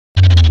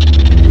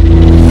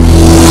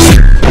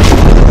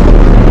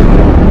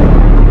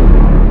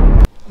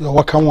You're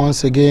welcome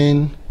once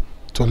again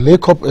to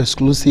Linkup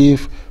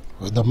exclusive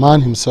with the man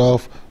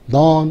himself,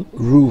 Don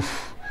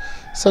Roof.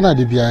 Sana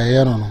de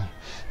biya no.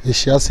 Ye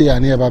shia se ya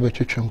na ba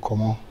betwetwe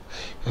nkomo.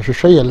 Ye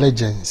hwehwe your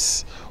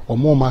legends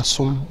omo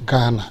masom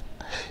Ghana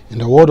in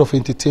the world of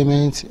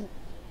entertainment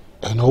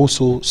and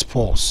also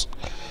sports.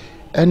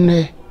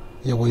 Ene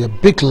ye were a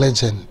big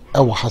legend e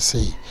wo ha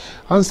sei.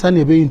 Ansa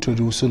na be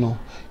introduce no.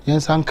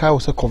 Yensan kai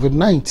was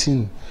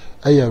COVID-19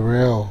 aye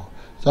real.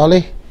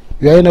 Charlie,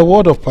 we are in a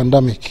world of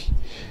pandemic.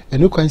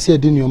 And you can see a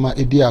dinoma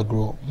a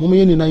diagro.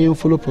 Mummy na you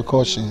follow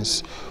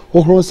precautions.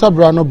 Ohronsa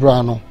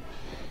brano.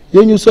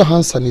 Yen use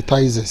hand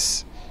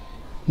sanitizers.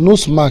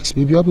 Nose masks,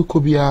 maybe Abu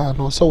Kobia,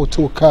 no so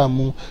to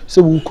kamu,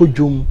 so we could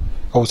jum,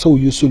 or so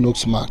use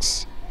nose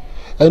masks.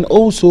 And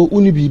also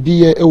unibi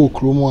be a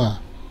kromoa.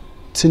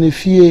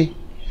 Tinefie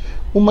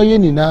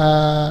Umayeni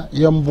na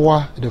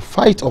yamboa the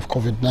fight of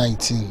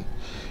COVID-19.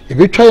 If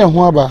you try and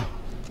waba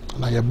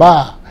na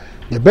yaba,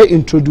 you be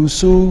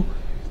introduce you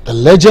the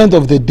legend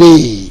of the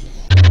day.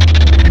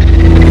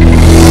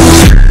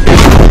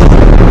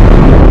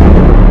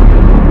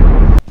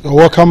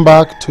 Welcome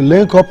back to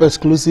Linkup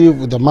exclusive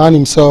with the man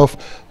himself,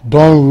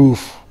 Don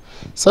Roof.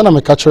 Sana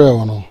me kachore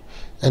ono,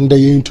 and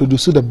they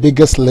introduce you the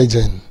biggest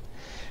legend,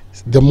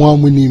 the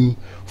Muamunim,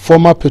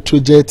 former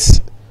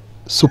Petrojet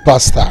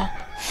superstar,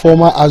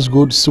 former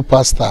Ashgold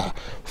superstar,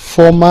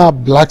 former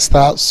Black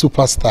Star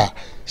superstar,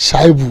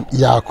 Shaibu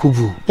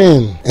Yakubu.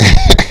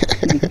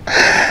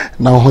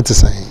 Now what to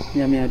say?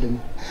 Yeah.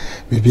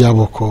 Bibi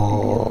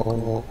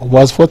aboko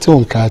was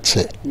 41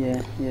 kache.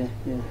 Yeah.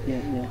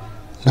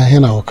 Na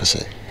hena wako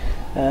say?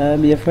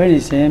 My friend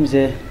is saying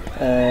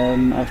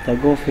after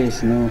go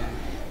face, me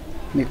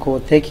call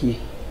Teki.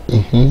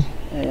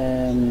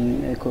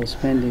 I could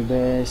spend the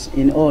best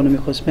in all. Me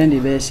could spend the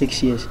best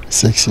 6 years.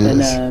 6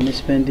 years. And me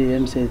spend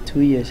the 2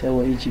 years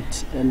over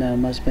Egypt, and I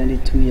must spend the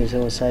 2 years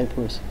over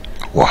Cyprus.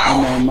 Wow.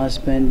 And I must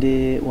spend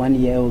the 1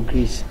 year over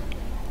Greece.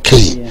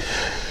 Okay. Yeah.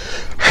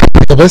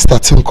 The best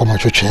starting come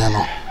at your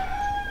channel.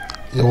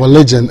 Your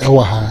legend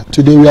ewa.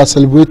 Today we are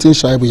celebrating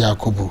Shaibu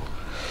Yakubu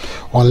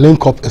on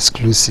Linkup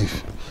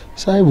exclusive.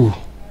 Shaibu,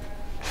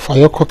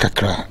 fire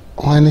kakra.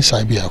 Why ni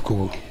Shaibu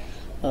Yakubu?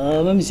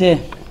 Let me say,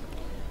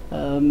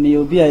 me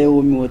obi aye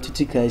wo mi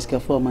wotutika iska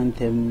 4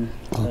 months.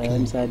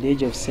 At the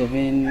age of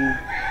 7,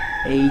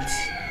 8,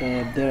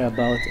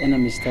 thereabout, and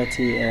I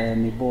started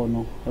me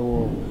born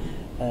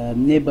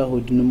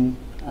neighborhood num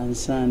and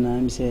son.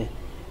 I'm say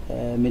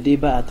me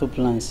deba ato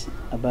plans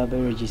about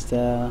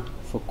register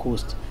for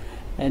coast.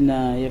 And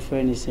your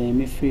friend is saying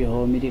me free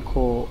or me they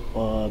call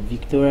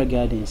Victoria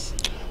Gardens.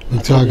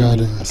 Victoria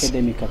Gardens.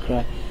 Academic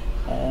Accra.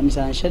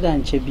 Mr. Shada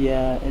and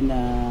Chebia and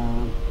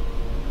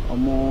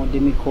Omo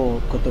demi call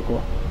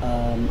Kotoko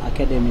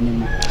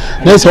Academy.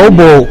 Yes,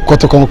 Obo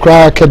Kotoko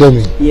Accra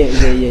Academy.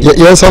 Yeah.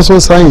 Yes, also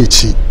sign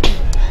it.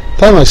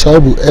 Time I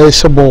Shaibu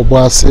Shabo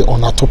Boase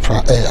on ato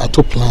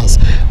plans.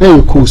 Now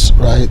you course,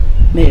 right?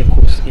 Yeah,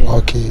 course. Yeah.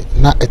 Okay,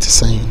 now it is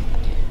saying.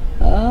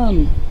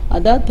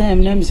 At that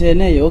time, name say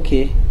no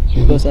okay.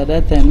 Because at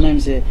that time,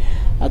 name say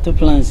Ato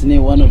Plans ne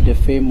one of the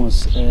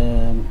famous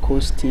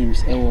coast teams,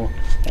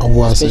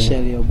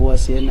 especially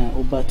Obuasi and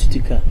Oba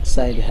Tutika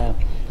side have.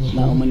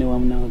 Now only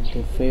one now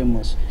the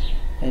famous,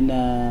 and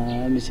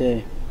let me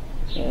say,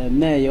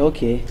 no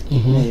okay,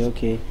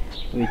 okay.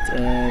 With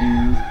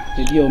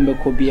maybe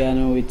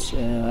Ombekobiano with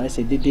I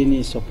say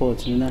Didini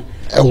support, you know.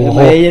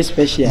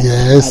 Special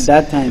yes.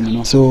 At that time, you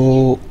know.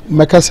 So,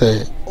 make us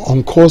say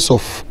on course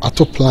of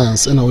Ato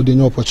Plans and I would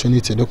no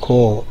opportunity to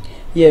call.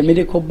 Yeah,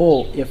 medical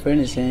ball. Your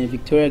friend is saying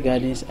Victoria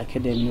Gardens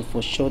Academy for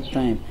short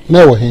time.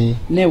 Never he.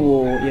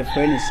 Never. Your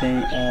friend is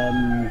saying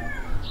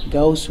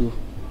Gausu.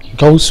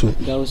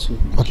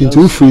 Okay,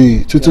 too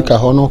free to take a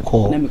honor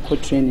call. Let me call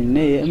training.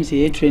 I'm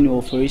saying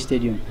training for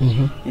Stadium.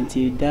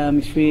 Until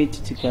damn free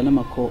to take a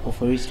number call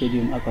for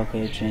Stadium.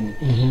 Akaka training.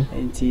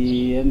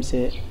 Until I'm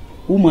say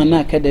woman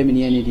academy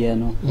ni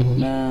ano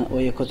na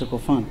oye kotoko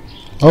fan.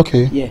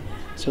 Okay. Yeah.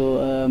 So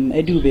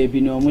edu baby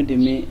no mo de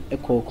me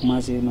eko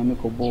kumase ma me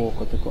ko ball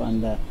kotoko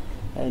under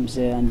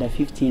under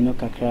 15 no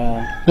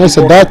kakra. Yes,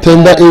 at that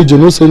tender age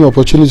no say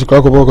opportunity to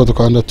go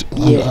kotoko under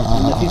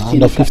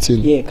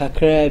 15. Yeah,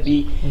 kakra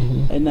bi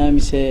na me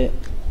say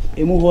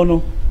emu ho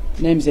no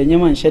na me say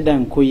nyama nheda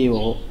nkoye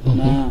wo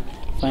na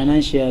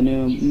financial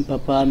no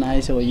papa na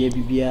I say oye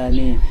bibia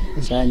ne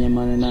sa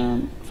nyama na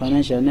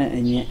financial na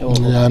enye e wo.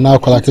 Yeah, na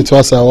kwala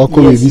ketwa sa wo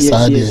ko bi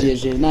sa de.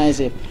 Yes. Na I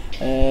say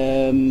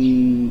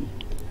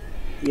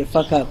your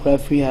faka cry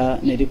free her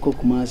Nediko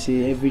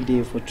Kumasi every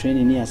day for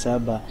training near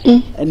Saba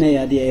and they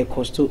are the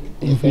cost to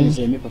friends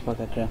and me papa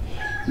kakra.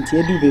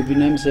 Until do baby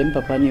name same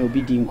papa ne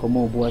obi di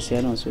nkomo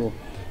obuase so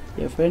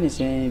your friend is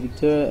saying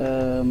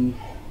Victor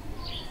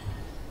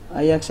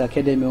Ajax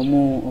Academy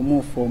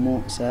omo for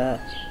mo sa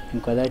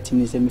nkwala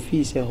team is me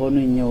fee say ho no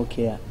nya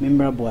okay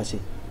member boase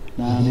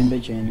na member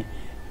join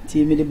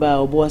team me ba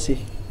obuase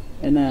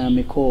and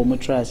me call mo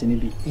trust ni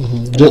bi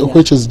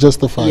which is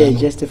justified. Yeah,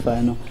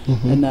 justify no.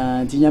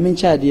 And ti nyame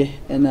nchade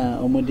and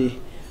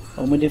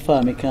omode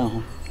fa me kan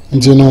ho.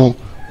 You know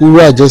we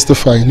were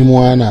justify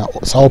anymore na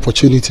some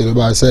opportunity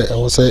but I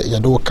was say you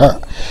don't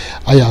can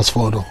I ask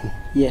for though.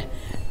 Yeah.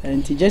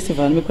 And to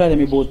justify me cry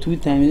me about 2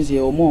 times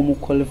here or more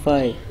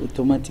qualify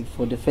automatic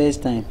for the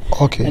first time.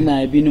 Okay. And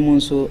I been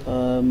so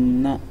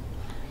na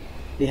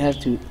they have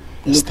to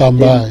stand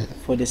by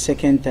for the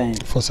second time.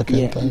 For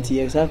second time. Until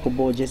exactly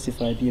about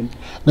justify them.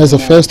 That's the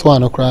first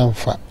one of crime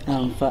fat.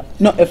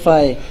 No if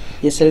I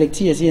select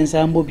yes and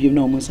sambo be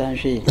no mun san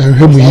hwe.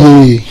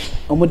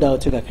 Omo da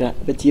to kakra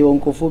but you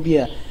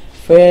onkophobia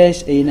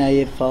first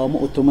na form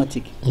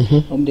automatic.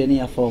 The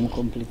near form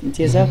complete.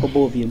 Until exactly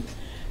about them.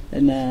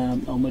 And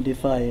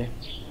modify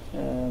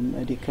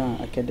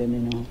Edikan Academy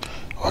no.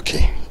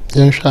 Okay.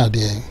 Then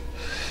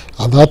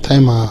at that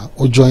time I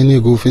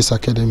joined Go Face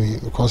Academy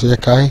because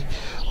Yakai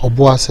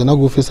Obuase na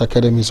Go Face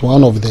Academy is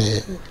one of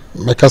the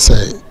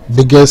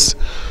biggest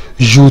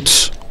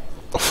youth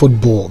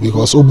football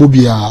because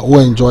Obubia who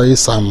enjoy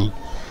some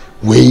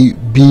way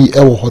be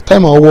a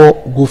time I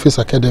Go Face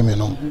Academy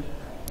no.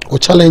 O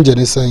challenge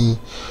is saying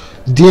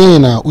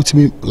DNA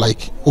ultimate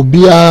like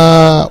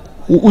Obia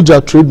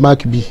uja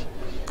trademark be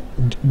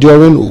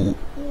during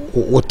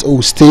what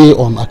stay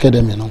on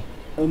academy no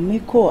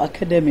Miko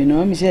academy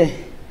no me say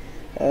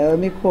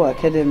Miko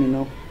academy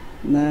no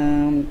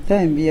na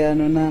time bia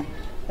no na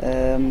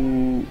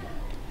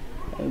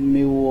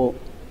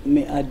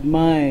me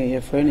admire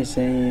your friend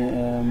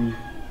saying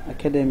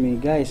academy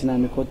guys na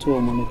me ko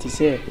to mo no ti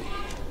say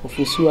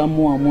ofusu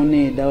amo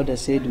ne Dauda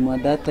said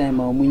at that time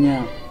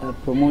amunya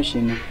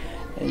promotion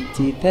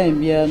the time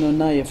bia no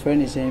na your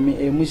friend saying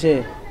me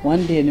say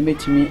one day and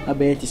met me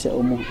about to say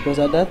omo because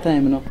at that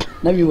time now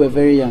we were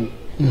very young.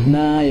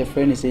 Now your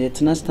friend is saying it's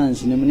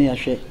stance in the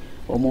share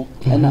omo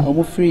and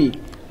omo free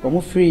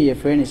your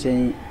friend is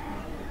saying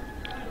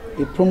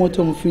a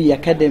promoter free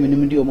academy no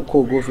me omo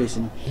call Go Face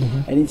and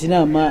it's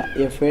now ma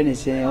your friend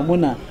is saying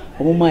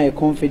omo my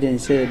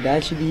confidence say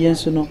that should be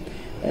yenso no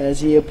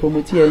see a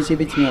promoter and say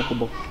betimi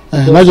akobo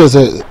not just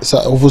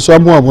ofusu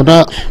amo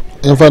na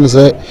in fact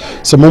say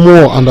some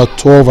more under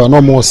 12 and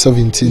no more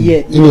 17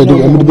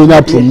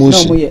 in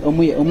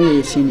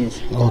promotion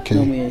seniors.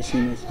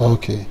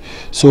 Okay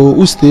so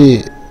who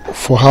stay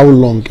for how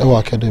long our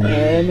academy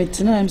I'm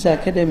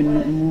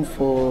academy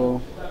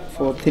for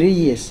 3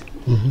 years.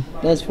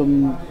 That's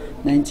from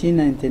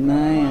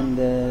 1999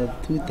 and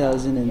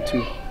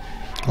 2002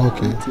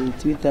 okay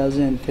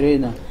 2003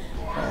 now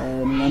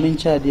I'm in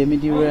charge of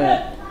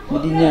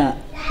Medinia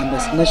and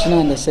national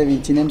under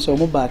 17 I'm so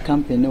mobile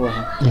campaign no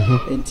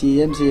and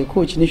say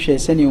coach ni hwe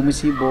send you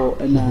musi ball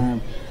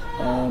and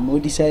we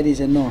decided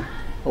say no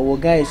our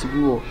guys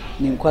go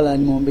ni nkwala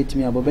ni mo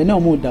betimi abo be na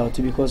mo doubt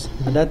because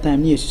at that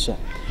time ni esusa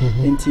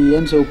and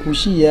I'm so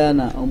pushi ya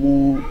na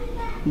omo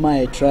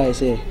my try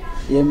say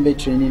yembe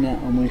training na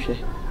omo hwe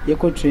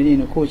yeko training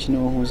no coach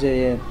no hu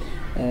say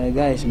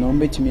guys no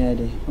betimi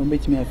ade o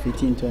betimi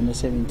 15 to under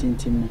 17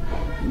 team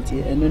and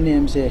eno ni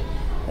am say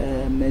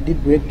the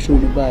breakthrough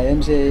by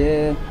I'm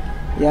say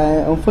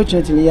yeah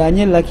unfortunately yeah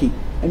I'm lucky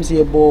I'm say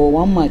about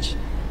one match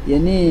your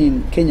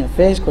name Kenya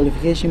first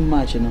qualification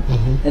match no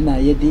and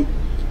I did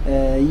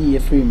ye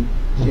frame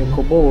your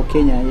Kobo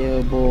Kenya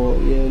ye bo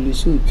ye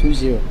lusu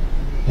 2-0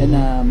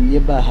 and ye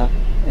baha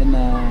and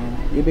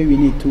ye be we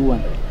need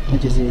 2-1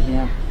 which is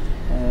here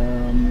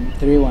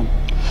 3-1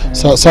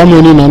 so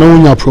someone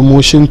in a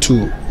promotion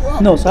to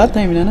no so that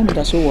time na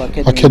me so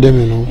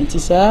academy no and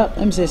it's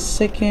I'm say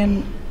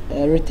second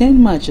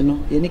return match no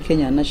in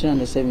Kenya national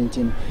under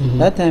 17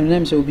 that time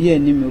name say obi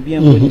anim obi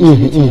am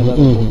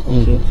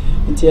okay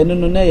nti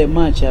no na ye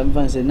match am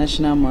fan say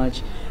national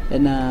match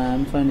and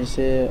am fan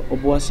say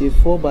Obuasi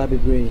 4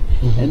 Babebre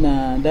and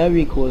that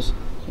week was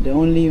the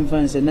only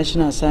influence the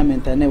national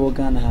assignment I never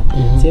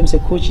Ghana same say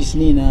coaches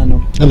ni na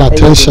no and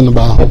attention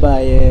about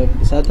by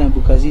certain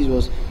Bukaziz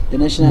was the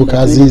national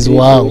Bukaziz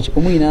wow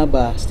omo ina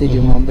ba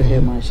stadium am be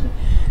match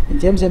in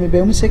terms of me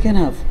be second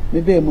half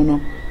me be mo no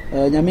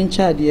nyamin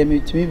chade me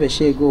to me be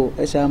share go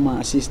esa ma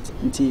assist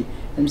nti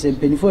em say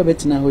penifo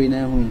betina ho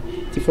ina ho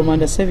nti from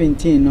under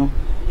 17 no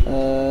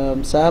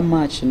sa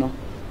match no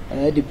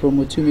the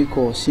promote me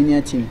call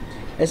senior team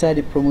esa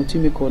the promote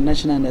me call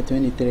national under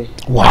 23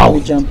 wow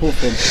we jump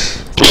from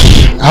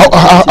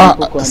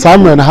how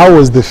Simon, how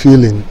was the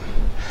feeling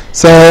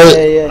so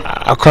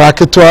a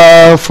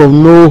cracketwa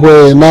from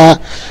nowhere na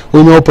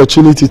when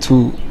opportunity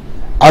to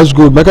Ash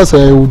Good, because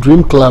I would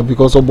dream club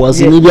because of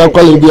was in India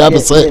quality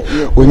have say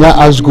when you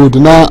Ash Good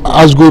now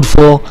Ash Good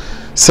for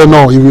say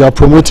no if we are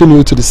promoting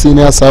you to the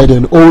senior side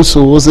and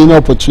also was an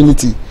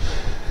opportunity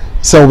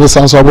so we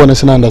sound so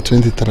national under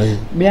 23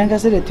 Bianca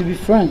said to be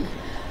frank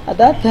at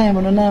that time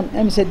no na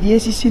em said the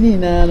ACC ni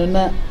na no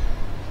na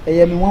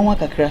e me nwa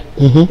kakra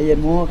e me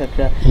nwa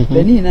kakra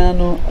beni na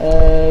no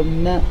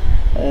na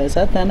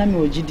satana me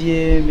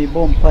ogidie me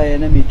bompa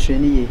na me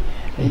train ye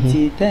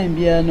nti time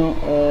bia no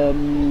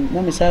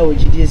na me say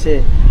ogidie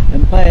say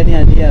empire ni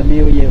ade a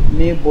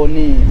me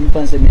boni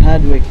mfanse me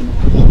hard work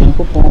no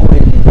popon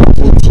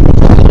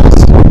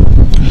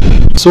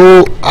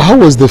so how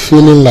was the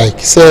feeling like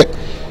say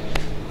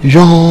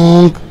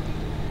young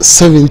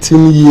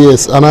 17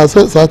 years and I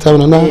said that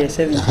time Yeah,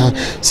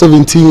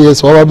 17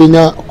 years or been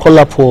call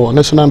up for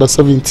national under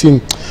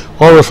 17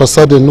 all of a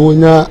sudden no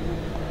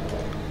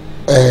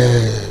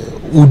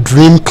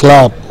dream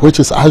club which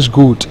is Ash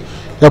Good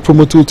you are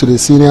promoted to the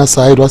senior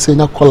side was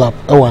saying call up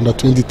under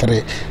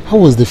 23. How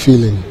was the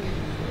feeling?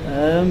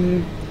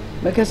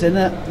 Because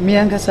me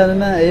and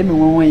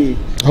Kasana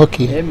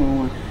okay,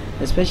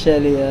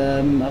 especially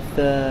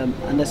after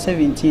under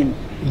 17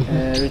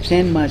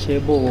 return match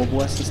at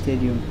Boasi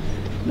Stadium.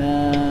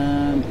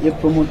 Na you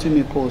promote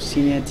me call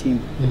senior team.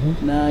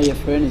 Na your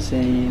friend is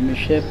saying me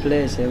share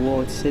players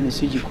what send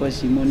Suji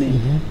Kwasi money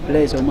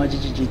players or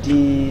Majiji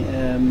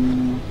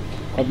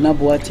Obna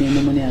Boati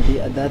no money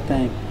at that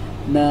time.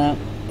 Na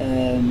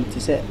to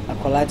say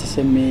Akolati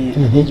send me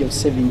at the age of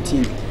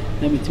 17.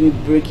 Let me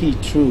break it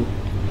through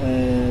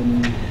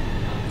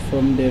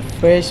from the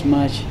first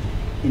match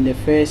in the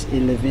first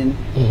 11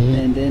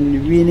 and then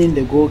winning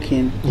the goal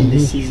king in the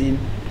season.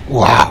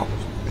 Wow.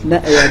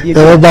 When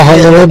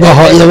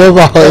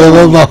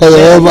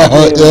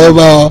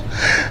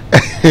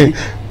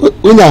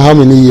you how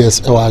many years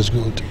it was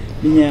good?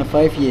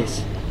 5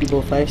 years,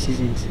 about 5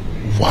 seasons.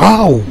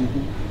 Wow.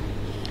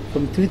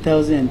 From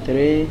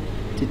 2003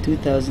 to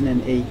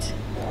 2008.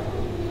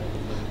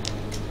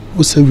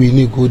 Who said we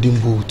need golden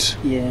boot?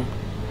 Yeah.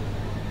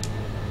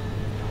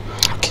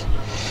 Okay.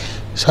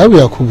 Shaibu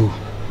Yakubu,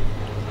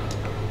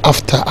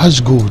 after Ash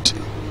Gold,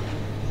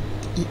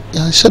 you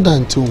should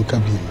have done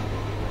Kabin.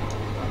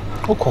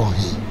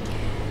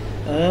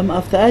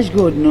 After Ash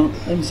Gold, no,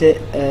 I'm say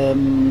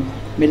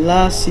my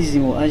last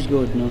season was Ash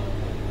Gold, no.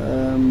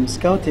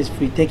 Scout is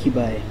free take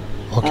by.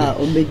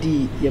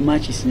 Ombedi your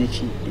match is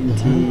nechi.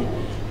 Inti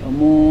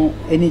omo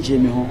energy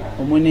me ho.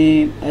 Omo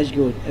ne Ash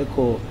Gold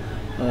echo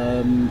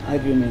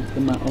agreement.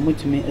 Ema omo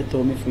to me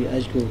eto me free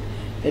Ash Gold.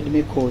 Ed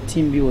me call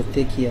team be will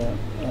take here.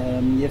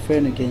 Your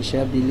friend again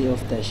share daily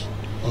off dash.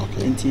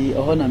 Okay. Inti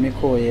oho na me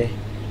call ye.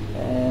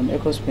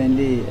 Echo spend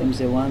day. I'm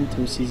say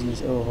 1-2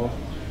 seasons oho.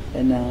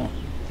 And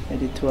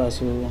the tour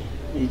so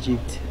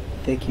Egypt,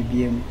 Turkey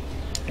BM,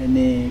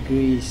 and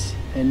Greece,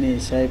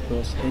 and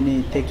Cyprus,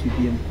 and Turkey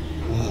BM,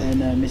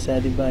 and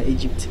Mr. Adiba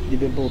Egypt, the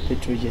Bebo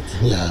Petrojet,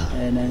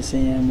 and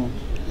Ansayamo,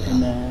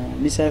 and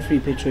Mr. Free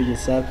Petrojet,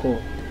 Sako,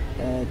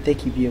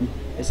 Turkey BM,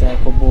 as I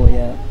call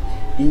boy,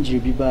 injury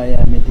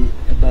Bibaya, made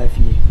a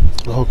bafie.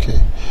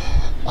 Okay,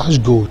 Ash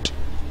Gold,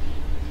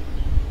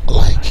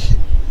 like,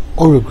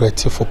 or regret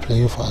for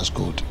playing for Ash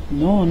Gold?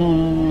 No.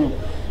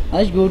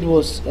 Ash Gold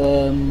was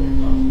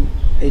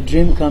a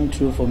dream come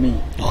true for me.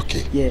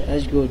 Okay. Yeah,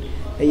 Ash Gold.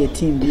 A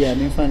team be I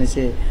mean fan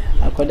say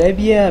I could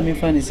be I mean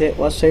fan say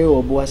what say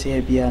or boss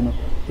here piano.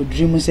 Who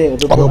dream say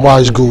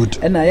Ash Gold.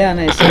 And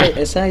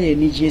I say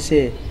need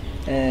say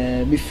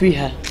me free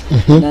her.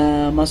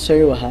 Na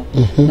masoyo ha.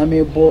 Na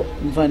me bo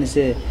fan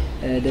say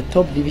the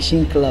top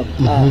division club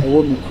a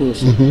woman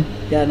cruise.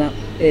 Yeah na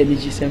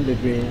need sembe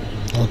brain.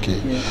 Okay.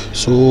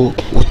 So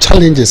what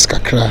challenges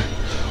kakra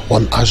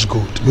on Ash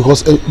Gold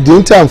because the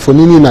entire for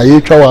Nini na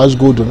yetra Ash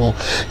Gold no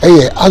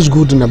Ash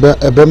Gold na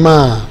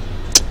ebema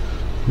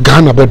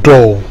Ghana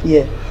bedo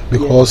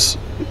because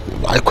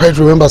I quite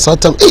remember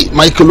certain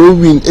Michael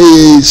Owen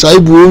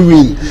Shaibu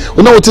Owen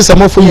we know what is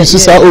some for you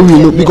sister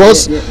Owen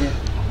because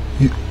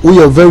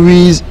we are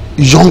very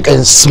young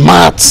and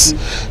smart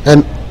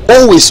and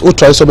always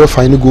try to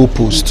find a goal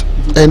post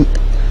and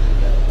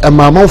a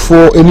mama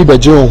for any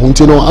budget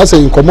hunting no as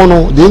in common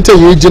no the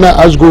entire general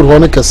Ash Gold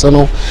hono kese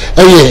no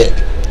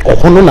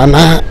ohono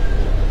nana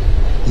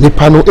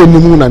nipa no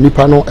enimu na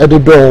nipa no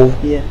ededo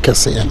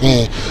kese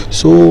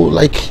so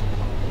like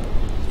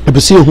I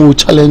see who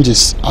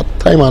challenges at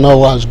time and now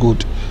was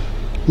good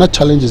not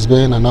challenges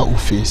be na na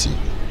face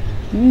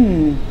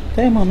time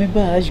am be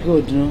Ash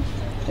Gold no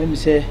em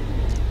say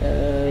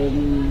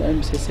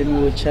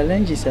me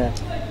challenges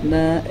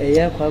na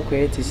eya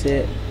kwa ti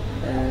say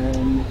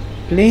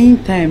playing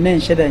time na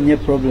sheda nye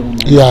problem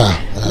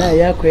na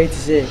eya kwa ti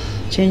say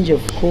change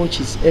of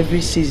coaches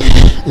every season.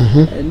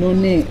 No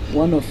ne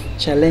one of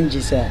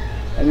challenges I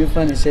mean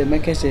fan say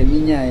make say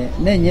minya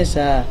na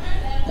nyesa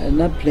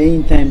na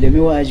playing time the me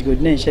Ash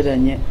Gold na sheda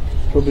nye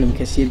problem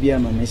kase bia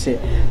ma me say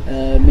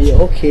me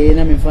okay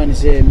na me fan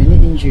say me ni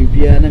injury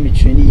bia na me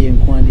train ye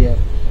nko dia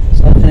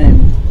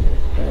sometime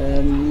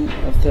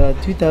after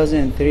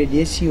 2003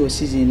 the SEO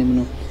season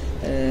no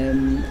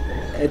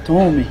at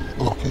home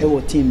e wo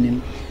team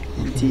nim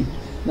nti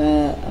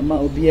na ama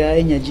obia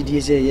enya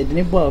gidie say ye de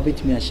ne bo a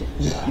obetumi ahye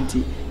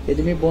nti ye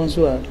de me bo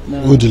nso a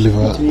na we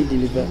deliver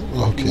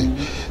okay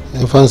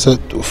and fan said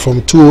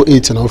from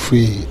 208 now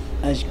free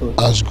Ash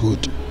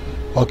Gold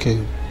okay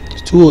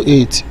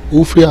 208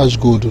 who free Ash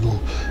Gold no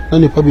na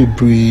ne pa be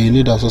bree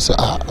need as say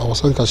I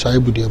was anka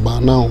Shaibu de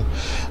ba now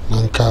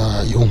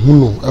nanka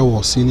yohunu e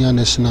wo senior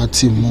national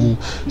team mu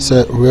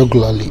say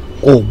regularly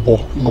bo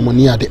no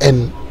money at the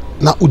end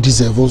na u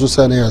deserve also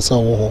say na say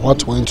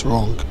what went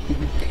wrong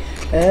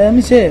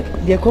me say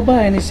the koba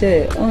any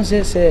say on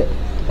say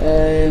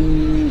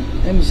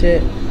me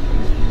say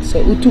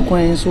utu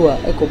kwan so a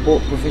ekobo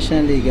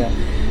professional league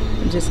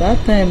just that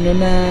time no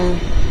na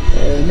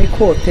me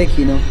call tech,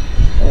 you know.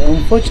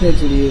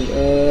 Unfortunately,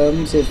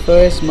 say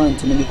first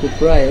month me could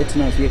cry at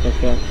na fear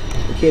kakra.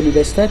 Okay,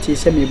 me start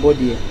is me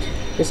body.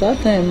 Because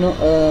that time no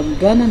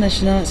Ghana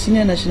national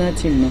senior national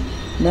team no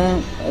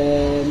na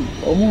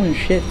omo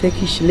nhwe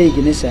Turkish league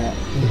ne sa.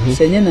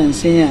 Senye na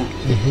nsenya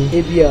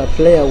ebia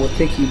player wo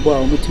take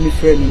ball omo tumi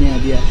frame me ne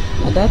abia.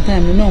 At that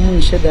time no omo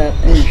nhwe da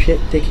nhwe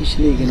Turkish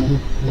league no.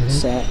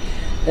 Sa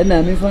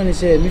na me fan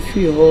say me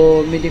free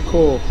ho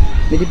medical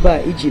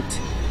by Egypt.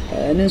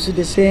 And also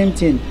the same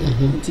thing.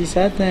 It is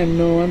that time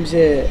no I'm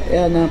say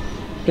na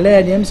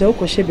player dem say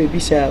okoshe baby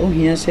say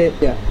ohia say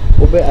yeah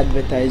obe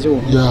advertise o.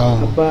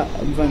 Aba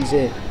mfan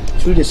say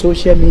through the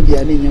social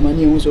media ni nyama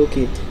ni who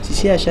okay.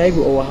 Sisi a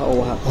Shaibu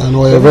owa. And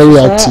we are very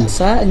active.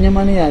 Sa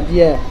nyama ni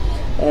ade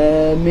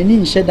meni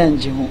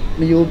nhedanje ho.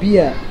 Me obi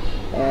a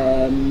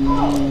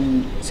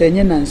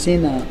senye nanse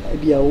na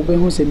bia obe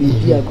hu se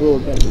media grow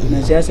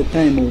na say as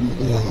time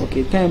o.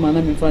 Okay, time na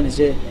me fan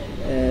say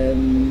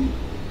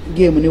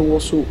game ni wo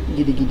so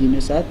gidi no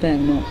sa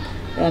time no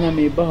ana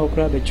me ba ho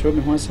kra be chiro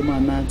me ho asema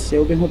na say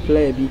obi ho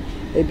player bi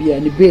e bia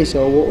ni base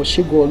o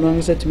shego no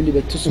an set me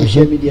be to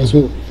social media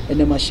so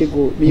ene ma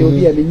shego me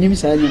obi a me nyim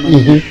sa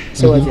nyama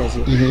so what you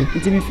say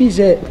nti me feel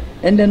say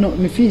and then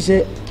me feel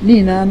say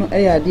ni na no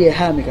e ade e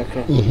ha me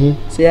kakra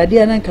say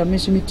ade na nka me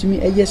so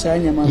mitumi eye sa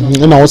nyama no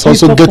and I was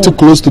also get too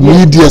close to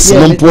media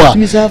simple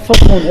me say for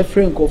phone e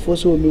friend ko fo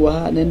so me wa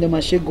ha na ma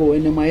shego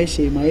ene ma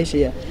yeshe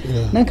ya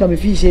na nka me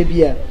feel say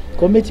bia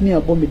commit me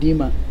abom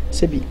dima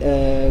sebi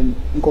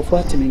nkofo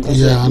atime nkofo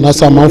yeah na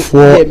some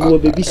for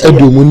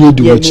edumuni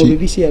educhi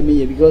baby say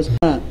me because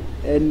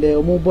and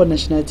omo bo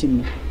national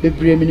team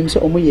bebre minim say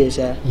omo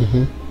yesa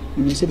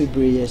minim say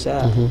bebre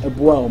yesa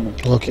eboa omo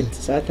okay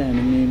that time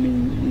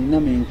me na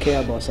me care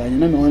about say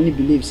na me only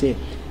believe say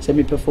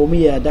me perform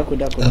here dako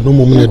no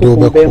mo me do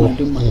obeko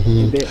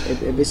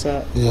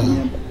ebesa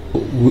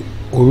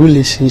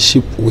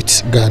relationship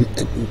with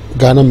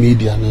Ghana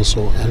media and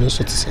so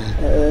to say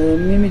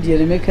me media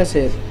make us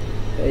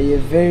you're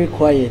very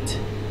quiet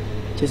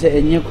just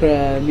say enye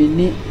kra me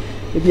ni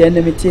ebi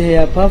na me tie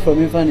here apart from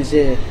me fan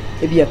say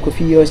ebi a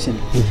coffee ocean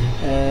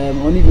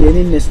only the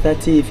any start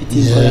 15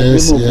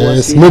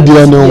 yes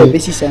media no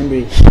besi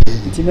sambre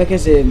it make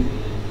us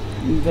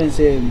even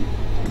say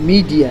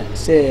media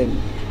say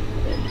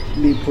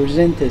me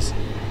presenters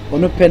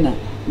ono pena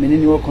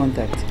many work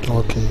contact.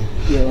 Okay.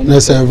 Yeah,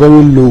 that's a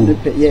very low.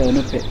 Yeah, on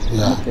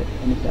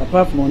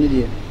apart from only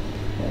there,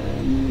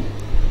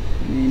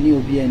 me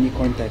will be any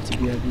contact.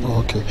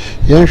 Okay.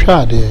 Yeah,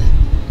 sure. The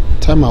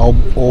time I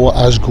or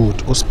as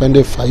good or spend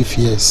 5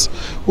 years.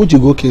 Would you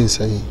go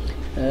say?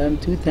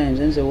 2 times.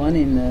 And so one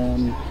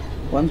in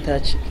one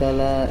touch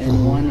color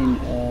and one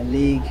in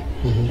league,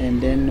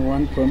 and then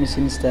one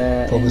promising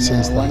star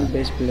and one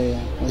best player.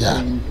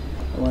 Yeah.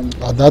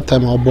 At that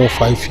time, I bought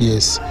 5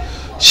 years.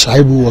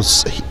 Shaibu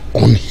was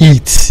on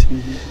heat.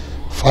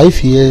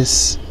 5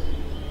 years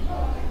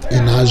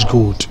in Ash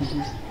Gold.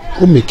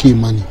 Who make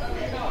money?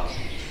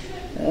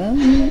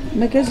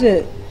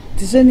 Because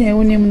tisani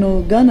unim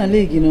no Ghana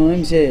League, you know,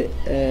 I'm say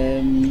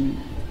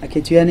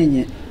aketuyane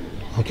nye.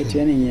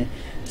 Aketuyane nye.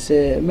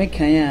 Se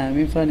mekanya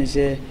me fan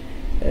say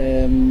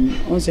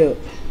on say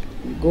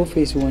go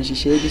face one she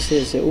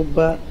say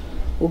oba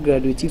o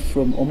graduate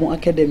from omo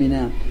academy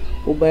na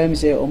oba am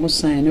say omo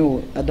sign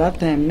no at that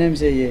time name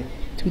say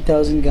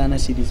 2,000 Ghana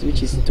cedis,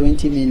 which is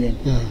 20 million.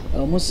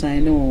 Almost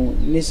sign no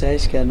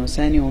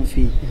signing on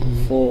fee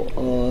for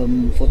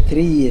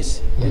 3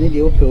 years. And then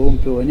they open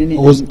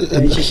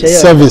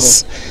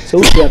service. So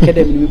the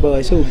academy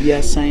we so we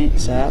are sign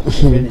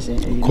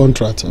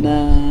contract.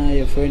 Na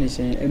your friend is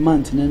a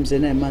month. Name say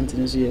a month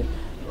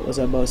was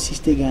about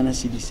 60 Ghana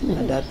cedis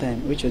at that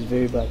time, which was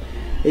very bad.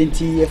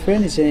 And your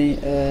friend is saying,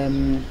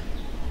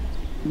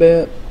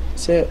 but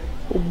say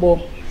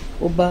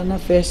Oba na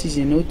first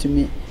season no to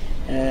me.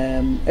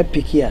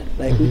 Epic here,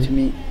 like to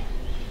me,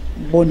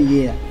 born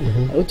year.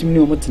 To me,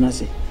 no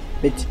say.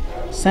 But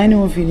signing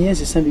on finance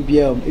is some be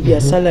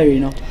a salary,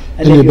 no.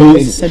 And then you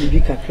always send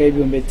big a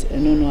credit, but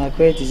no, I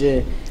credit is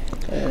a.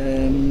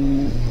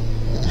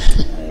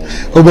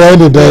 Over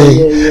the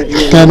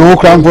day, can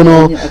walk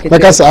around,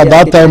 like I said at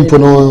that time,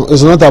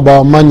 it's not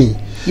about money.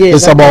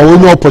 It's about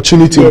only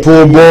opportunity.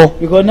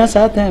 Because that's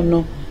our time,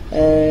 no.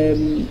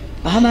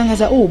 Hana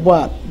has a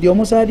boy, the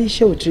almost already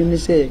show to me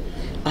say.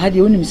 I had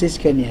the only Mrs.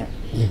 Kenya.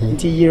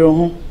 Until year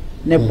on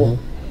nebo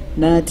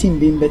na team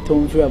being better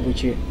on free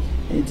abuche.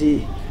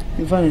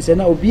 In fact, say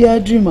now be a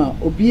dreamer,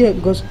 be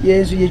because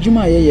yes, you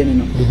juma ye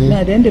no. Now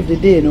at the end of the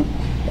day, no,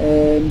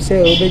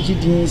 say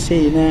obeji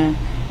say na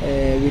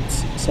with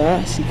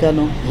sa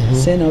sikano,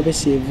 say na obe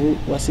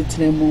save was it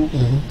nemo,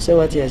 say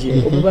what you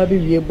say, oba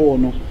be ball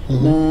no,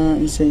 na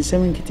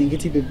in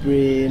kitty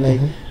be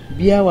like.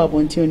 Bia wa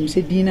bonti on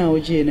say dina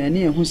oje na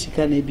ne ho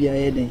sika na bia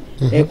ye den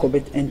e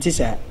kobet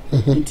entisa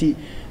nti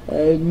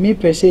me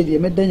per se de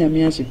medanya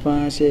me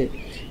asipa say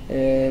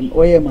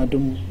oye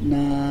madum na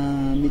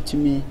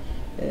mitumi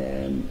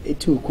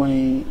etu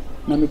kwan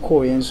na me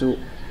call yen so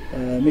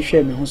me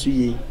hwe me ho so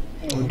ye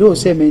do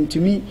say me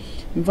ntumi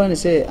mfa ne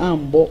say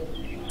ambo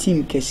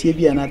team kɛseɛ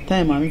bi na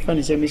time I'm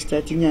fan say me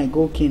starting ya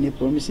go king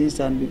promising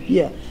stand be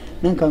here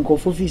na nka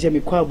nkɔfo fi say me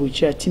kwa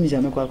abochia team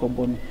say me kwa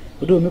akɔbɔ no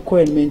odo me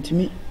kɔ element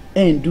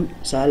and do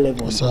sa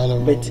level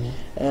but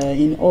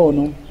in all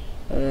no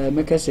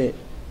make say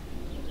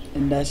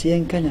and that's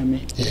yen kanyame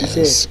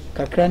say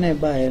kakra na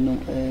ba ye no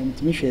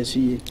ntimi hwɛ so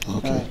ye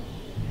okay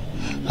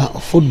now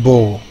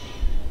football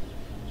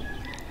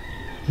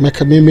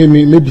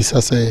maybe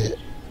say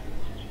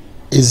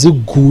is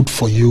it good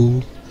for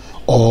you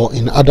or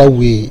in other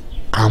way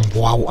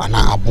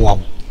no,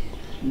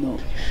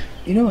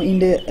 you know in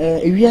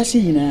the we are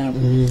seeing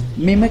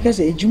me make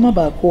say ejuma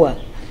ba ko a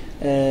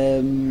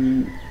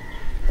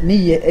ni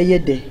ye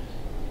de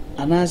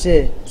ana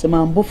say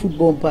man bo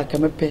football pa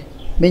kamepe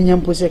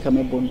menyampo say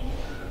kamebo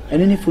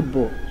any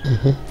football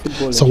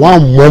football so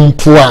one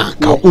mompo a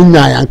ka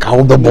unya yan ka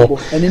obebo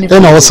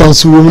and I was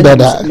sansu room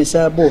dada me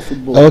say ball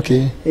football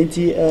okay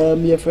enti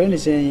your friend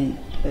is saying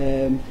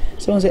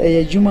someone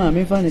say ejuma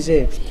me fan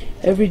say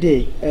every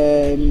day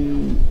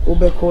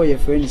obeko your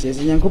friend says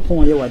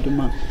nyankopon ye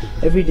waduma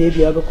every day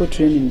be abeko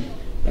training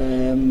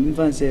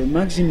fan say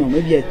maximum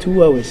maybe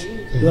 2 hours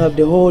you have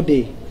the whole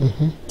day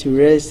to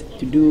rest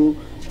to do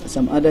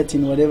some other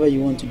thing whatever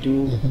you want to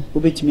do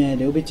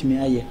obetimi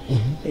aye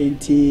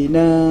enti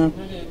na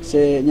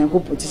say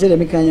nyankopon ti say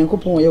dem kan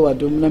nyankopon ye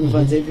wadum na me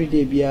fan say every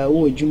day be a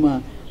wo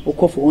ejuma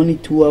okọ for only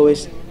 2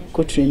 hours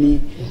co training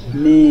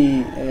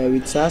ne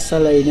with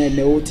salary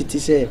na wo titi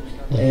say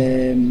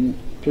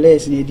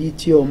players need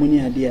it or money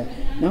idea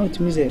now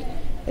to me say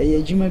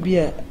ejuma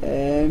bia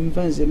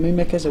fans me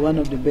make us one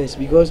of the best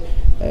because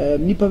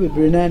nipa be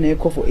brena na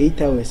call for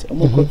 8 hours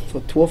almost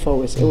for 12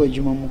 hours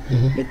ejuma mo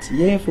but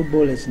yeah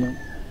footballers no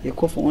they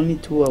call for only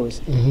 2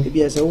 hours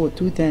maybe as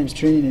 2 times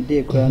training a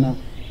day krana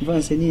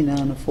fans ni na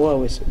 4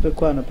 hours be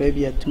kwa na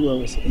maybe 2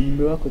 hours in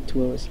miracle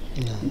 2 hours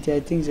and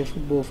I think the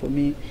football for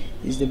me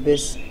is the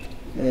best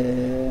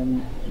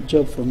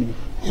job for me.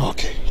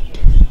 Okay,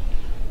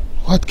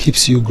 what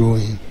keeps you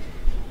growing?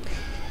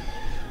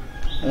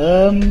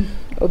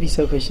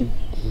 Obisa question.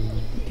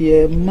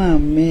 The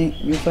man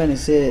me find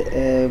say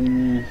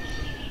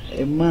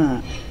a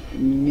man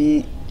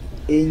me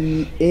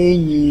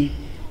any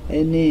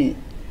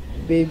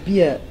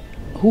baby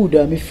who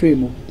da me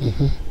frame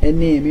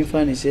any me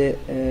find say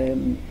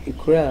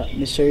ikura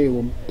me sorry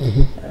wom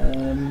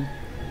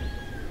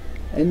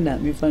and na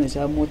me find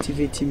say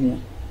motivate me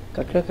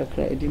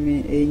kakra edi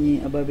me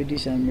enyi ababedi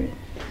shamre.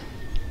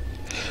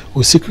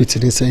 O secret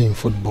in saying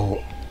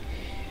football.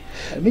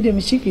 Me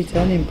dem secret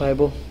and in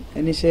Bible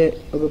and he say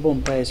obebo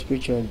empire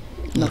spiritually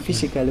na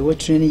physically we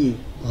training.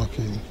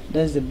 Okay,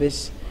 that's the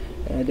best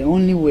the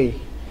only way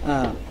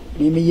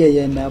me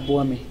yeah na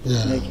abo me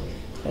like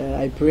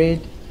I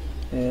prayed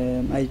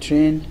I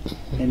trained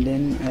and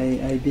then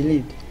I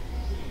believed.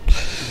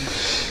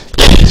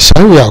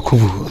 Shaibu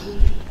Yakubu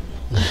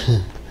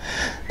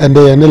and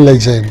they are no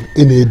legend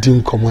in a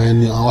dim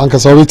command. I can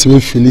sorry to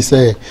feel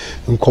say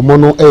in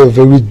common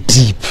very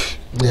deep.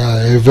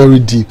 Yeah, very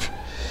deep.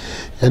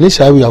 And this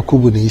Shaibu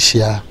Yakubu ni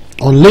share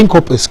on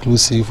Linkup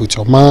exclusive with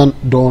your man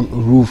Don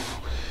Roof.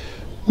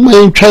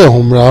 My try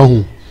home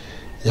round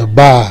your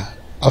bar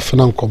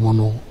after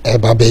common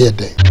eba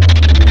beyede.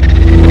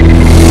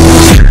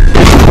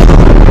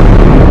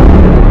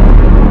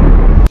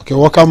 Okay,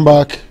 welcome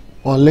back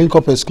on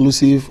Linkup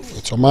exclusive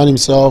with your man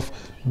himself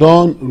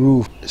Don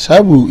Roof.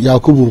 Shaibu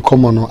Yakubu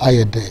common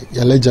ayede,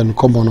 your legend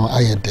common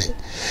ayede.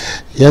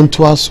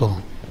 Yentuaso.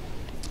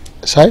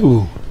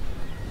 Shaibu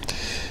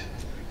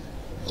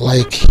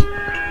like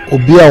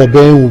obia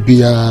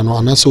obia no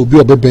anase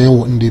obia obeben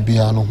wo nde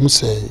bia no hu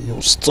say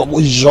you still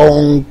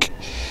young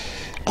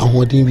and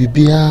what din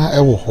bia e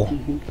wo ho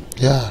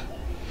yeah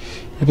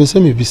e be say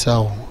me bisa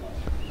wo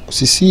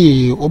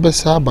sisi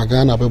obesa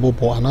bagana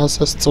bebobo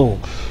anase still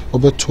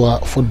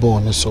obetoa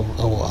football ne so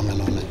e wo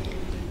amenone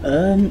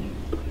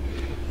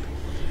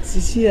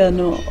sisi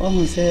ano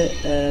o say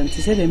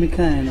ti say dem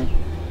kan no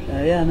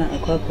ya na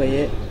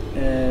akwakoye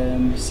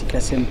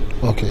sikasem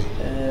okay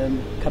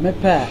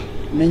kamepa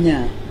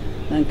menya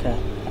nanka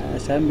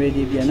samre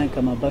de bia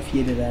nanka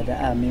mabafie de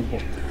dada mebo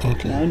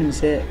okay na onim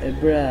se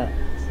ebra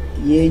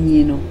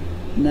yenyi no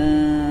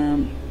na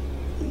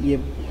ye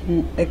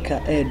eka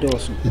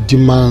doso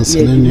demands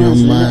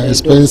and my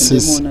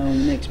expenses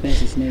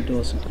ne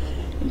doso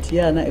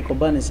ntia na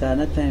ekoba ne sa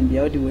na time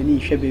bia odi wani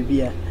hwe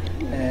bebia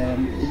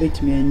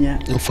ubetimi anya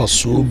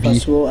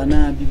faso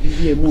ana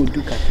bibie mu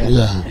odu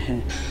kaka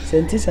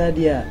sentisa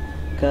dia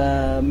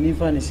ka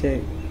mifa ne se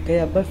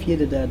kaya bafie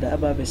de dada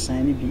ababe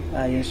sign bi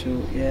ayeso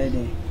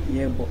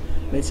yebo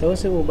but so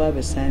se wo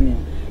babe sign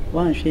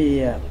wan hwe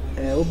ya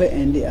obe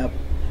end up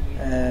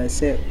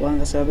say wan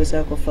ga sabe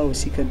sa ko fa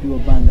osika bi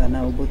obanga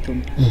na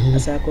obotom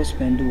asa ko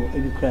spend wo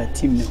ebi kra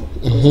team ne ho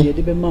ye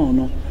de be ma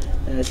ono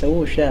se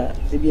wo hwa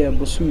ebi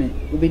abosume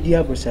obedi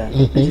abosa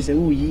se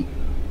wo yi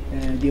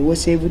de wo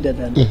save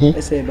dada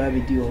no se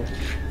babe di ho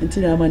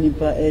ntina ama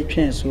nipa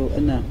twen so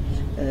na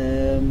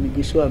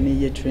me so am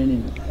ye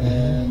training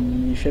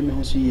hwe me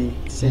ho so ye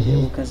se de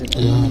wo ka se ko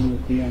na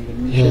ku yang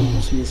me hwe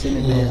me so ye se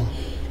ne be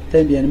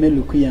time bi an me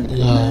luku yang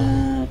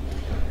na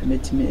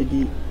metimi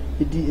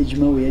edi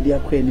ejuma we edi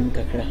akwa enim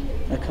kakra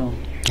account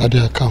ade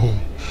account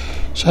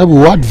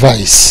Shaibu, what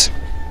advice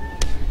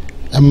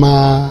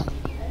Emma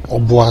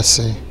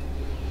Obuase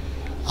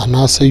and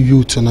as a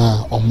youth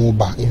na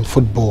omoba in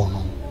football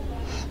no?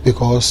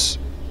 Because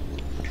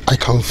I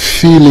can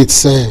feel it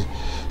say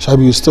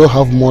Shaibu, you still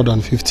have more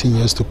than 15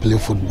 years to play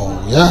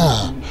football.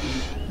 Yeah.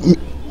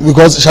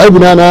 Because Shaibu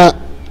nana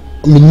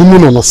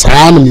minimum no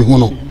saa na mihu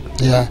no.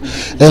 Yeah.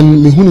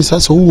 And mihu ni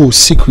sasa wo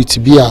secret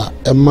bia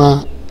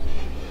Emma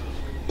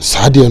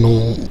Sadia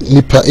no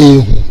nipa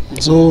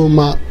ehu. So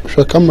ma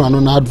hwe camera no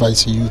na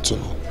advice you to.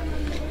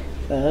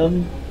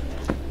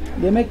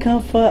 They may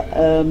come for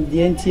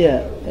the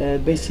entire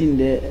based in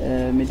the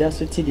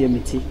Medasoti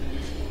Diamiti.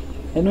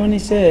 And only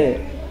say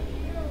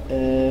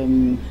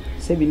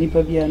be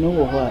nipa bia no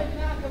wo ho a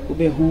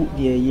obehu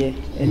de ye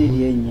ene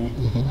de enye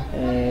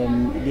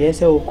de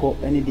ese woko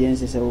ene de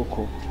ense se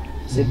woko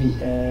se bi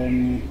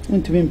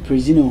untumi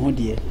prison ho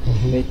de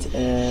but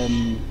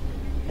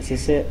as I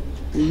say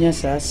nya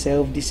sa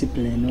self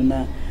discipline no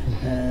na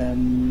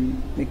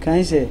me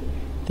kan say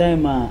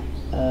time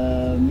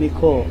me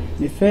call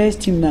me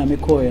first team na me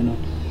call you know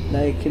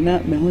like na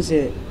me hu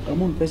say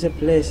omo pese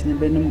place ne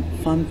benum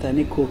Fanta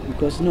ne Coke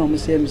because no mo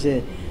say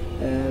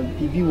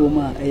bibi wo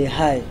ma e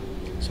high.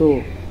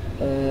 So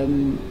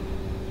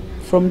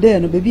from there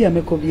no baby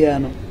ameko bia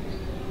no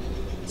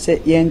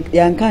say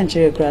yan kan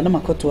chere kra na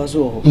makoto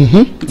azo ho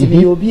nti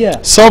me obi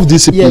a self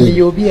discipline yeah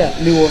me obi a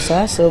me was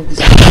self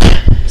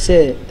discipline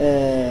say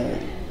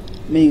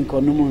me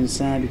nkono mo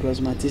nsa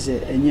because mati say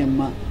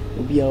enyema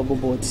obi a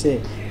obobo say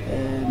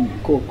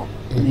Coke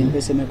me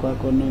pese me kwa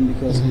kono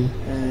because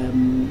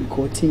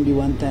ko team bi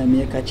one time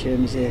me ka chere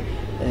me say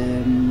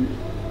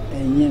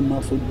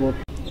enyema football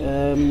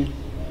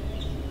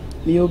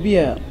me obi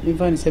a me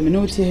fan say me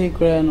no tie he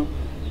kra no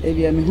e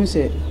bia me hu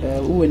say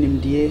wo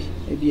nimdie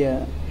e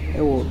bia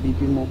ewo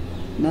bibi mo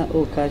na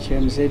o ka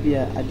chere me say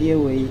bia ade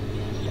we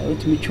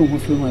otumi twu ho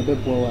fi ho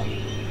abebo wa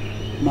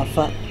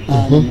mafa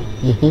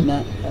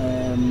na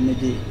me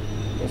de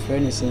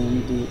friend say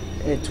me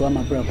de to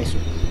ama brabo so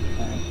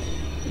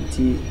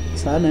nti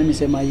saa na me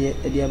say maye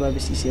e dia ba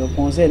bisisi o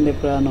pon say ne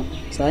kra no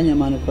saa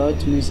nyama no kra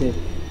otumi say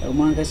o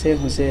man ka say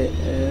ho say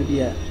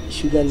bia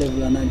sugar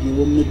level na de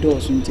wo me do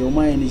so nti o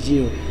man ni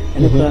zero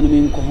ene kra no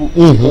me nko ho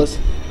because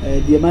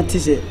the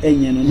matise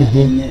enye no na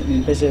enye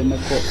me pese me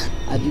ko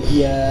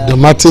adibia the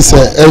matise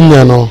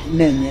enye no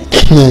nenye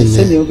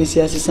se me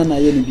obesi asesa na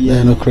ye no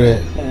bia no kre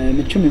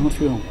me tweme ho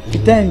fi ho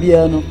time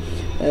bia no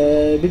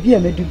bibia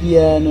medu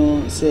bia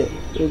no se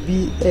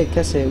obi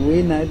ka se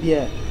we na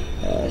bia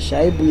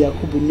Shaibu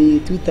Yakubu ni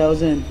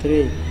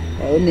 2003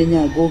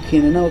 onenya go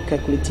kin na o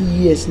calculate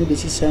years ni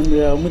besi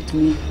samra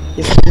omutumi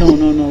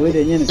no we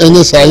de nyene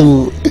enye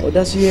Shaibu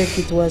odasu ye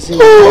kitwa se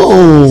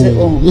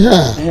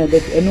yeah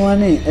but eno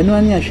ani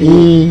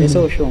ahwe ese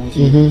o hwe so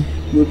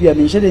no bia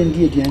me nhede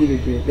ndi aduane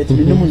bebre but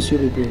me no nsuo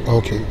bebre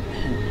okay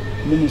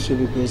me no nsuo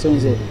bebre so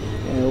nze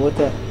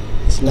water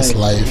is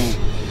life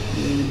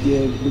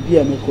the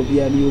bia me ko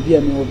bia me obi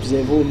me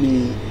observe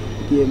me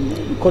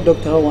the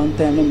doctor one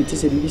time na me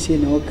tise bi say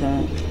na o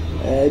kan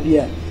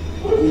bia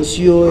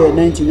nsuo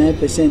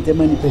 99%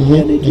 emani pe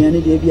bia na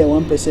aduane de bia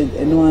 1%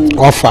 eno an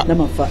na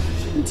mafa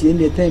nti in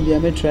the time bia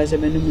me try say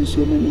me no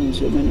nsuo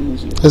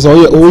so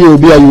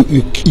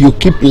you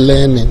keep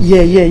learning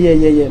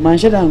yeah man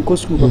should an go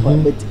school papa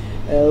but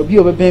obi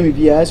obebe me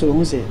bia so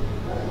hu say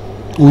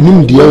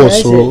unim dia wo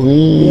so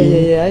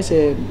yeah I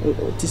say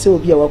ti say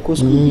obi a wa go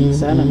school bi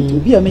sana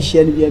obi a me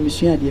share ni bia me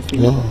sua de fe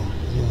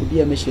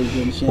obi a me share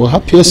bia me sua well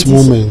happiest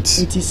moment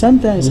it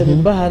sometimes me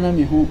ba ha na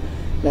me hu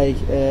like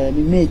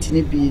me mate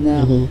ni bi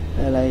na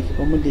like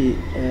omo de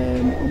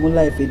omo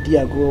life e di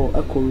agro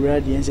akowura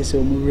de ense se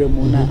omo wura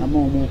mu na ama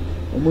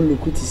omo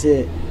lokuti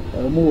se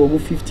omo wo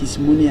 50s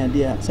money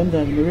ade a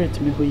sometimes me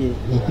rate me hoye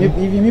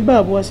maybe me ba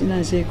abo asi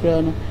na say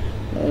kra no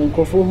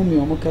nkofo hu me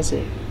omo ka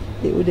se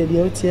o de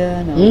dia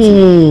otia na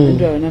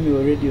otia na me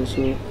radio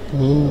so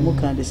omo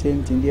kan the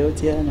same thing dia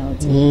otia na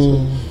otia so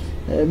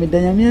me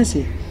danyame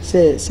ase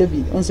se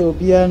bi on se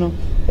obia no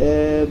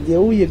the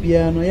uye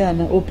bia no ya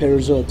na open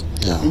result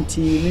nti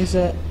me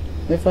say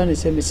me find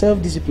say self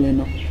discipline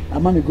no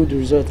ama me good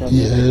result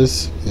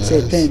yes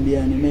say time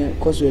bia no me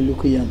cause we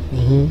look young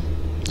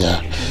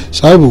yeah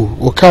Shaibu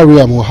o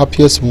career mo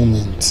happiest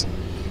moment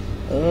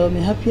my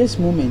happiest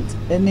moment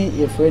any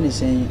your friend is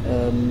saying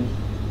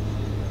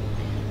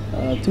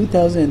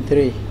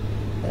 2003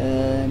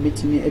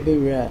 meet me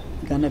ebewura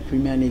Ghana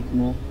Premier League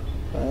mo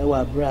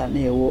wa bra na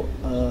yewo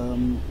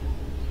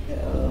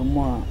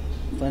more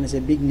fan say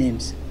big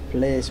names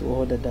players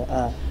who that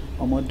are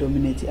more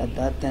dominated at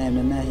that time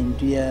and now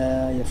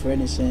India your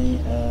friend is saying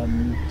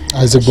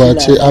Isaac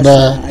Boache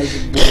other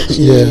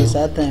yeah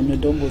that time no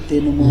don't bote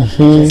no more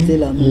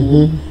still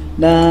am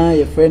now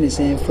your friend is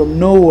saying from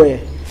nowhere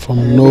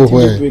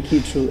break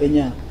it through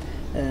enya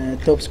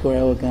top scorer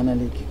of Ghana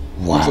League.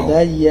 Wow. So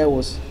that year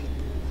was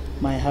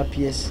my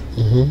happiest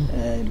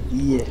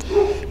year.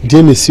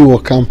 Didn't you see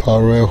what camp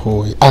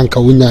Anka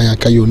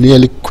Winya you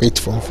nearly quit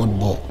from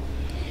football?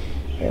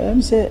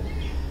 Say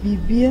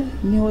bibia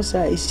ni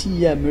hosa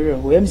esi ya mirror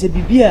we am say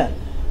bibia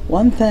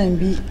one time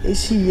bi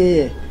esi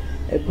ye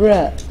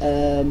ebra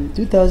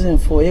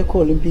 2004 ye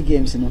Olympic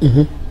Games no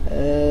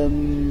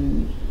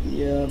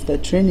yeah, after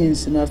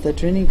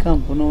training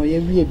camp no ye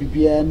wie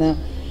bibia na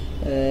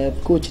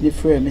coach the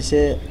frame me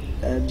say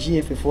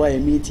GF for a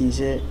meeting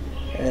say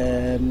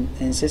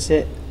and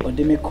say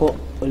odemeko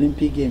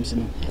Olympic Games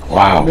no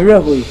wow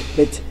mirror boy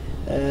but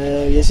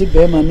yes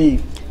be man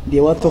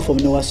they were tough from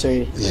no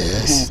sorry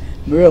yes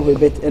mirror boy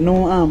but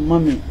no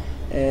mommy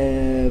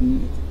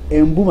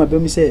embu ma be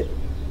me say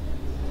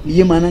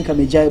ye man anka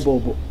me jai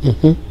bobo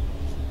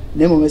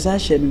na mo mesa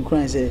share me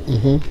kran say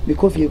me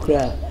coffee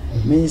kra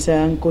me say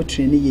anko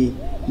train ye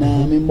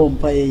na me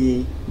bompa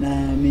ye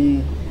na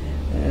me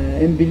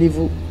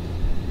unbelievable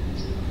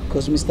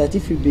because me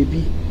started feel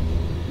baby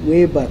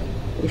way back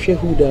we share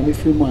who da me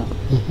free ma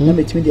na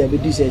me timi dia be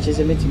do say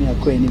che me timi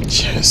akọ ani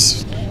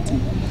yes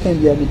kan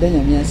bia me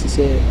danya me ase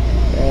say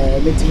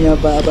me timi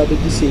aba be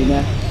do say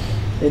na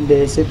and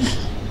they say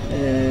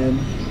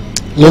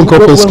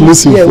Linkup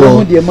exclusive yeah,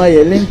 for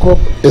Linkup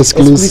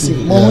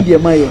exclusive. Mo de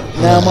maye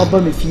na ma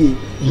ba me fie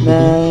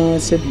na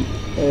sebi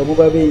mo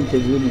ba be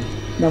interview me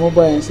na mo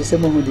ba yan se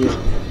mo de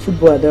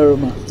football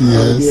adaroma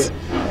yes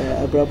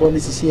abrabo ni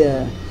sisi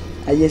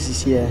aye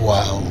sisi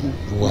wow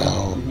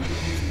wow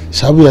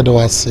Shaibu ya do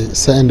wase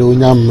send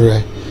onya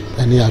mre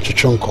ani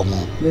atwetwe nkomo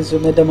leso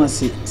medama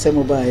se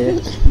mo ba ye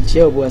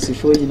nchia obo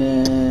asifo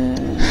nyina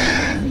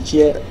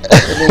nchia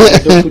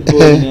do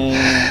football na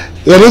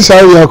Yari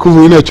Shaibu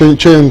Yakubu ina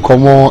twe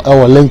nkomo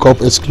our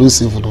Linkup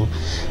exclusive no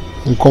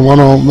nkomo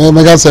no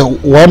me ga say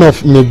one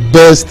of my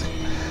best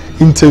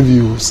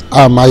interviews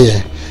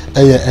amaye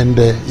and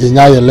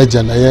yenya ye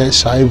legend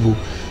Shaibu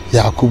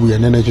Yakubu ye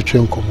na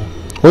twe nkomo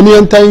oni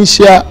entan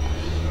hia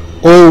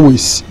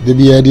always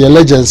baby the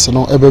legends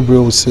no ebebre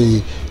will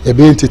say you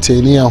be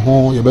entertaining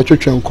ho you be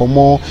twetwe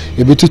nkomo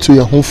you be tutu ye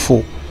ho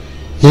fo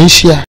yen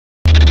hia